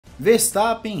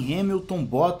Verstappen, Hamilton,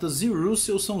 Bottas e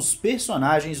Russell são os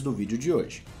personagens do vídeo de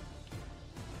hoje.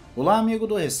 Olá amigo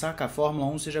do Ressaca Fórmula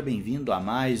 1, seja bem-vindo a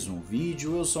mais um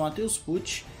vídeo, eu sou Matheus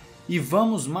Pucci e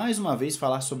vamos mais uma vez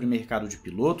falar sobre mercado de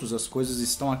pilotos, as coisas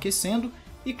estão aquecendo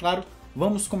e claro,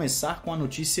 vamos começar com a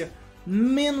notícia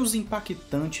menos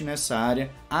impactante nessa área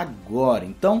agora.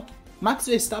 Então, Max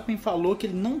Verstappen falou que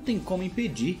ele não tem como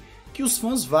impedir que os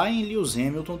fãs vá em Lewis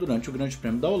Hamilton durante o Grande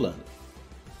Prêmio da Holanda.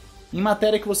 Em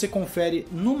matéria que você confere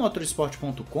no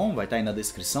motorsport.com, vai estar aí na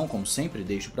descrição, como sempre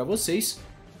deixo para vocês,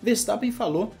 Verstappen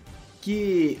falou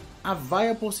que a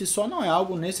vaia por si só não é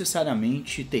algo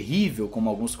necessariamente terrível, como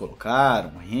alguns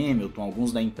colocaram, Hamilton,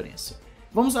 alguns da imprensa.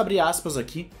 Vamos abrir aspas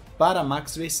aqui para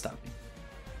Max Verstappen.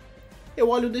 Eu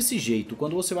olho desse jeito,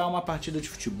 quando você vai a uma partida de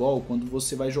futebol, quando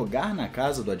você vai jogar na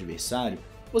casa do adversário,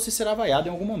 você será vaiado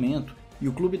em algum momento, e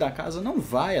o clube da casa não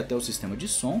vai até o sistema de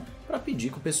som para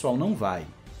pedir que o pessoal não vai.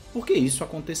 Porque isso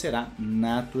acontecerá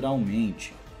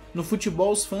naturalmente. No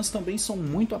futebol, os fãs também são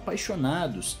muito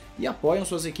apaixonados e apoiam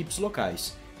suas equipes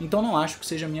locais. Então não acho que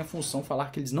seja minha função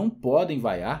falar que eles não podem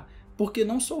vaiar, porque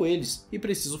não sou eles e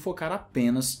preciso focar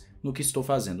apenas no que estou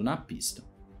fazendo na pista.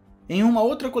 Em uma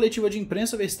outra coletiva de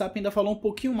imprensa, Verstappen ainda falou um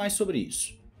pouquinho mais sobre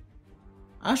isso.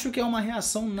 Acho que é uma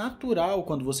reação natural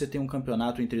quando você tem um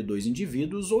campeonato entre dois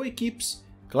indivíduos ou equipes.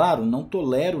 Claro, não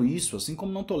tolero isso, assim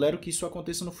como não tolero que isso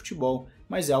aconteça no futebol,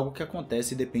 mas é algo que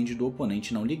acontece e depende do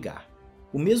oponente não ligar.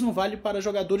 O mesmo vale para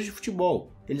jogadores de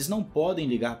futebol, eles não podem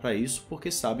ligar para isso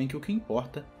porque sabem que o que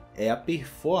importa é a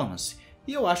performance,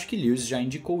 e eu acho que Lewis já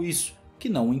indicou isso, que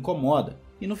não o incomoda,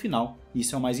 e no final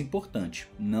isso é o mais importante,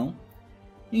 não?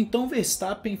 Então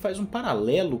Verstappen faz um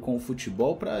paralelo com o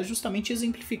futebol para justamente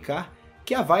exemplificar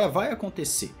que a vaia vai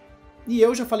acontecer. E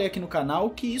eu já falei aqui no canal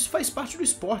que isso faz parte do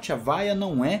esporte, a vaia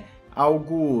não é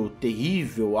algo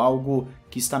terrível, algo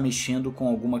que está mexendo com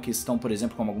alguma questão, por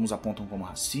exemplo, como alguns apontam como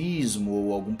racismo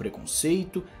ou algum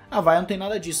preconceito. A vaia não tem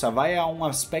nada disso, a vaia é um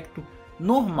aspecto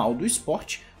normal do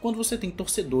esporte quando você tem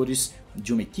torcedores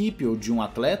de uma equipe ou de um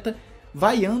atleta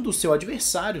vaiando o seu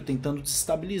adversário, tentando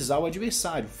desestabilizar o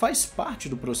adversário, faz parte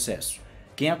do processo.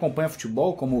 Quem acompanha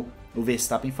futebol, como o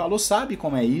Verstappen falou, sabe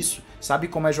como é isso, sabe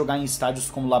como é jogar em estádios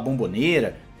como La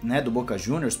Bombonera, né, do Boca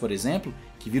Juniors, por exemplo,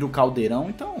 que vira o caldeirão.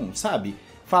 Então, sabe,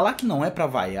 falar que não é pra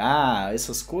vaiar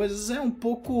essas coisas é um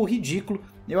pouco ridículo.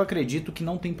 Eu acredito que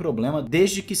não tem problema,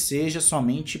 desde que seja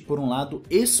somente por um lado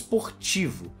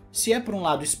esportivo. Se é por um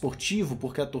lado esportivo,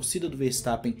 porque a torcida do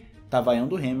Verstappen tá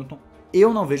vaiando o Hamilton,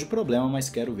 eu não vejo problema, mas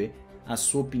quero ver a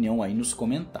sua opinião aí nos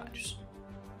comentários.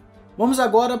 Vamos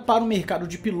agora para o mercado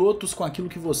de pilotos com aquilo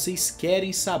que vocês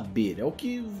querem saber. É o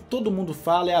que todo mundo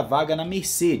fala, é a vaga na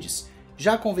Mercedes.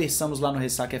 Já conversamos lá no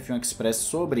Ressaca F1 Express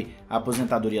sobre a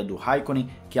aposentadoria do Raikkonen,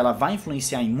 que ela vai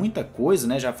influenciar em muita coisa,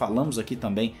 né? Já falamos aqui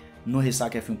também no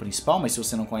Ressaca F1 principal, mas se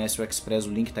você não conhece o Express,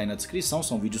 o link está aí na descrição.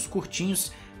 São vídeos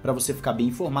curtinhos para você ficar bem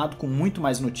informado, com muito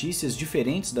mais notícias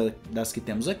diferentes das que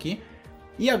temos aqui.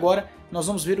 E agora nós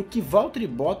vamos ver o que Valtteri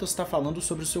Bottas está falando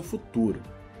sobre o seu futuro.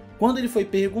 Quando ele foi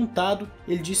perguntado,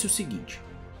 ele disse o seguinte: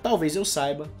 talvez eu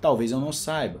saiba, talvez eu não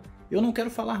saiba. Eu não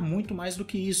quero falar muito mais do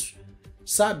que isso.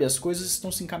 Sabe, as coisas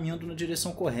estão se encaminhando na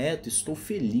direção correta, estou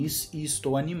feliz e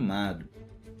estou animado.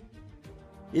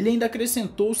 Ele ainda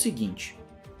acrescentou o seguinte: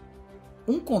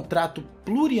 um contrato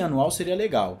plurianual seria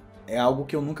legal. É algo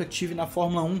que eu nunca tive na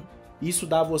Fórmula 1. Isso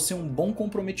dá a você um bom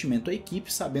comprometimento à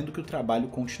equipe, sabendo que o trabalho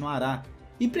continuará.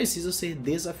 E precisa ser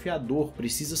desafiador,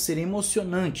 precisa ser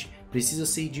emocionante, precisa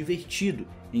ser divertido,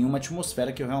 em uma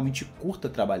atmosfera que eu realmente curta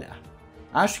trabalhar.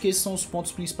 Acho que esses são os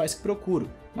pontos principais que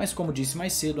procuro, mas como disse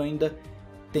mais cedo, ainda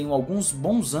tenho alguns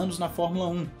bons anos na Fórmula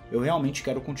 1. Eu realmente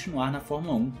quero continuar na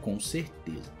Fórmula 1, com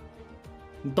certeza.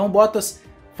 Então Bottas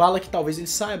fala que talvez ele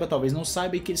saiba, talvez não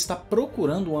saiba, e que ele está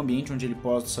procurando um ambiente onde ele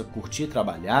possa curtir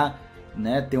trabalhar,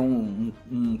 né, ter um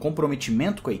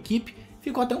comprometimento com a equipe.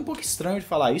 Ficou até um pouco estranho de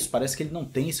falar isso, parece que ele não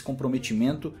tem esse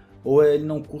comprometimento ou ele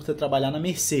não curta trabalhar na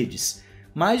Mercedes.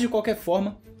 Mas de qualquer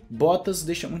forma, Bottas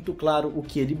deixa muito claro o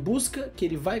que ele busca, que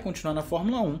ele vai continuar na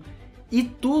Fórmula 1 e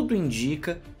tudo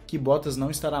indica que Bottas não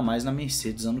estará mais na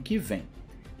Mercedes ano que vem.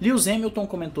 Lewis Hamilton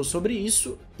comentou sobre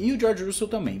isso e o George Russell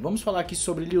também. Vamos falar aqui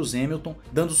sobre Lewis Hamilton,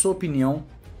 dando sua opinião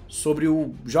sobre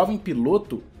o jovem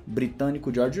piloto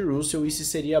britânico George Russell e se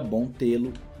seria bom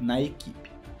tê-lo na equipe.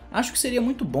 Acho que seria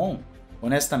muito bom.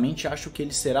 Honestamente, acho que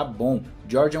ele será bom.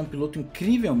 George é um piloto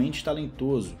incrivelmente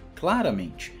talentoso,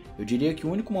 claramente. Eu diria que o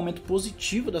único momento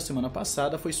positivo da semana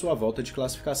passada foi sua volta de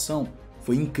classificação.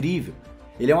 Foi incrível.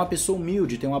 Ele é uma pessoa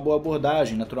humilde, tem uma boa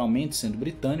abordagem, naturalmente, sendo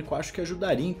britânico, acho que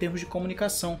ajudaria em termos de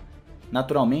comunicação.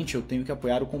 Naturalmente, eu tenho que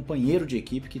apoiar o companheiro de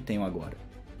equipe que tenho agora.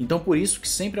 Então por isso que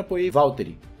sempre apoiei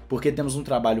Valtteri, porque temos um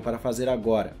trabalho para fazer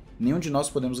agora. Nenhum de nós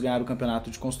podemos ganhar o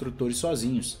campeonato de construtores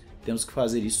sozinhos, temos que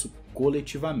fazer isso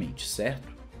coletivamente, certo?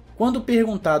 Quando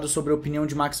perguntado sobre a opinião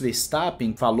de Max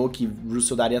Verstappen, falou que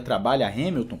Russell daria trabalho a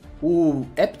Hamilton, o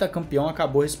heptacampeão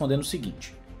acabou respondendo o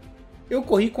seguinte: eu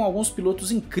corri com alguns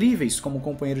pilotos incríveis como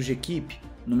companheiros de equipe.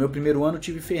 No meu primeiro ano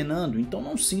tive Fernando, então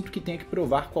não sinto que tenha que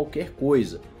provar qualquer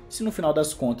coisa. Se no final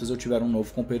das contas eu tiver um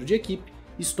novo companheiro de equipe,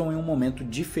 estou em um momento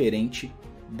diferente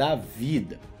da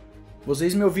vida.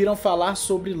 Vocês me ouviram falar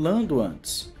sobre Lando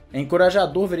antes. É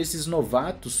encorajador ver esses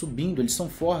novatos subindo, eles são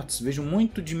fortes, vejo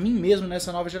muito de mim mesmo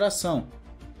nessa nova geração.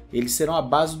 Eles serão a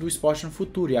base do esporte no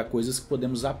futuro e há coisas que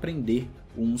podemos aprender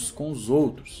uns com os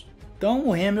outros. Então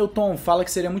o Hamilton fala que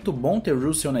seria muito bom ter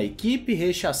Russell na equipe,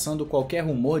 rechaçando qualquer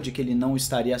rumor de que ele não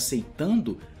estaria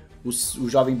aceitando o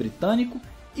jovem britânico,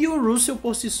 e o Russell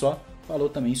por si só falou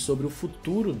também sobre o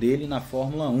futuro dele na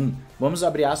Fórmula 1. Vamos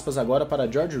abrir aspas agora para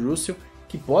George Russell,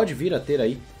 que pode vir a ter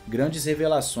aí grandes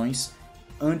revelações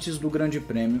antes do Grande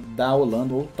Prêmio da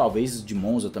Holanda ou talvez de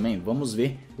Monza também. Vamos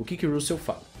ver o que Russell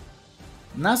fala.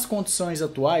 Nas condições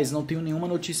atuais não tenho nenhuma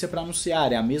notícia para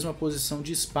anunciar, é a mesma posição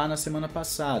de Spa na semana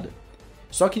passada.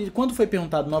 Só que quando foi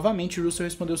perguntado novamente, Russell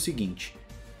respondeu o seguinte: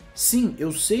 sim,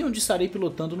 eu sei onde estarei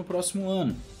pilotando no próximo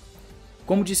ano.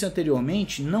 Como disse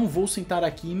anteriormente, não vou sentar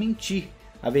aqui e mentir.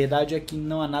 A verdade é que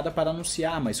não há nada para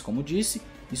anunciar, mas como disse,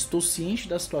 estou ciente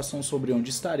da situação sobre onde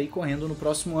estarei correndo no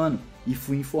próximo ano e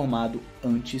fui informado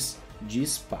antes de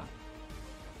Spa.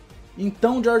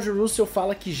 Então George Russell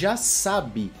fala que já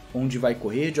sabe onde vai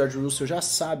correr, George Russell já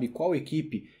sabe qual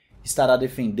equipe estará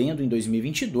defendendo em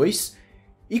 2022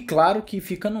 e claro que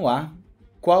fica no ar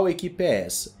qual equipe é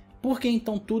essa. Por que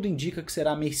então tudo indica que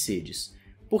será a Mercedes?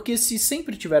 Porque se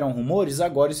sempre tiveram rumores,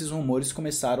 agora esses rumores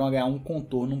começaram a ganhar um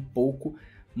contorno um pouco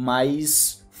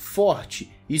mais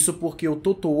forte. Isso porque o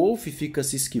Toto Wolff fica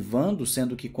se esquivando,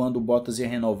 sendo que quando o Bottas ia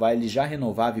renovar, ele já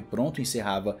renovava e pronto,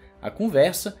 encerrava a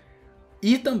conversa.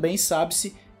 E também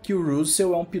sabe-se que o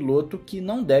Russell é um piloto que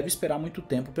não deve esperar muito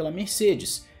tempo pela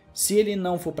Mercedes. Se ele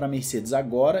não for para a Mercedes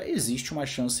agora, existe uma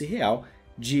chance real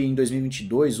de em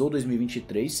 2022 ou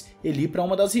 2023 ele ir para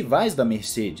uma das rivais da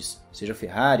Mercedes, seja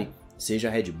Ferrari, seja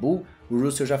Red Bull. O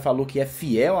Russell já falou que é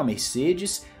fiel à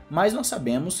Mercedes, mas nós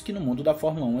sabemos que no mundo da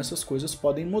Fórmula 1 essas coisas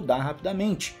podem mudar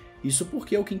rapidamente. Isso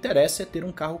porque o que interessa é ter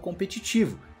um carro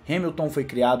competitivo. Hamilton foi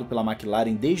criado pela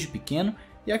McLaren desde pequeno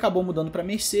e acabou mudando para a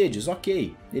Mercedes,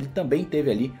 ok. Ele também teve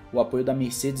ali o apoio da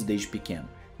Mercedes desde pequeno.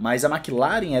 Mas a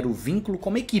McLaren era o vínculo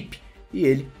como equipe e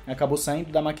ele acabou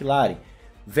saindo da McLaren.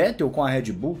 Vettel com a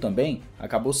Red Bull também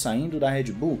acabou saindo da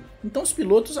Red Bull, então os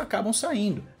pilotos acabam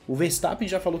saindo. O Verstappen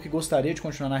já falou que gostaria de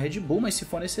continuar na Red Bull, mas se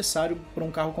for necessário para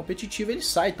um carro competitivo ele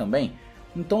sai também.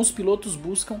 Então os pilotos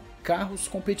buscam carros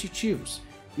competitivos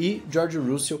e George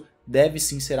Russell deve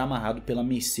sim ser amarrado pela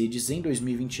Mercedes em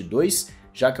 2022,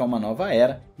 já que é uma nova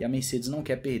era e a Mercedes não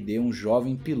quer perder um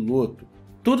jovem piloto.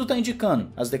 Tudo está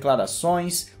indicando, as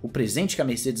declarações, o presente que a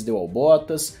Mercedes deu ao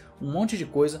Bottas, um monte de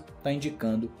coisa está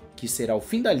indicando que será o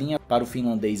fim da linha para o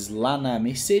finlandês lá na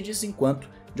Mercedes, enquanto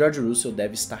George Russell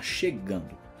deve estar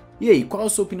chegando. E aí, qual a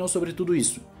sua opinião sobre tudo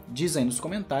isso? Diz aí nos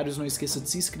comentários, não esqueça de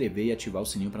se inscrever e ativar o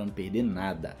sininho para não perder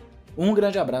nada. Um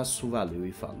grande abraço, valeu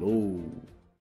e falou!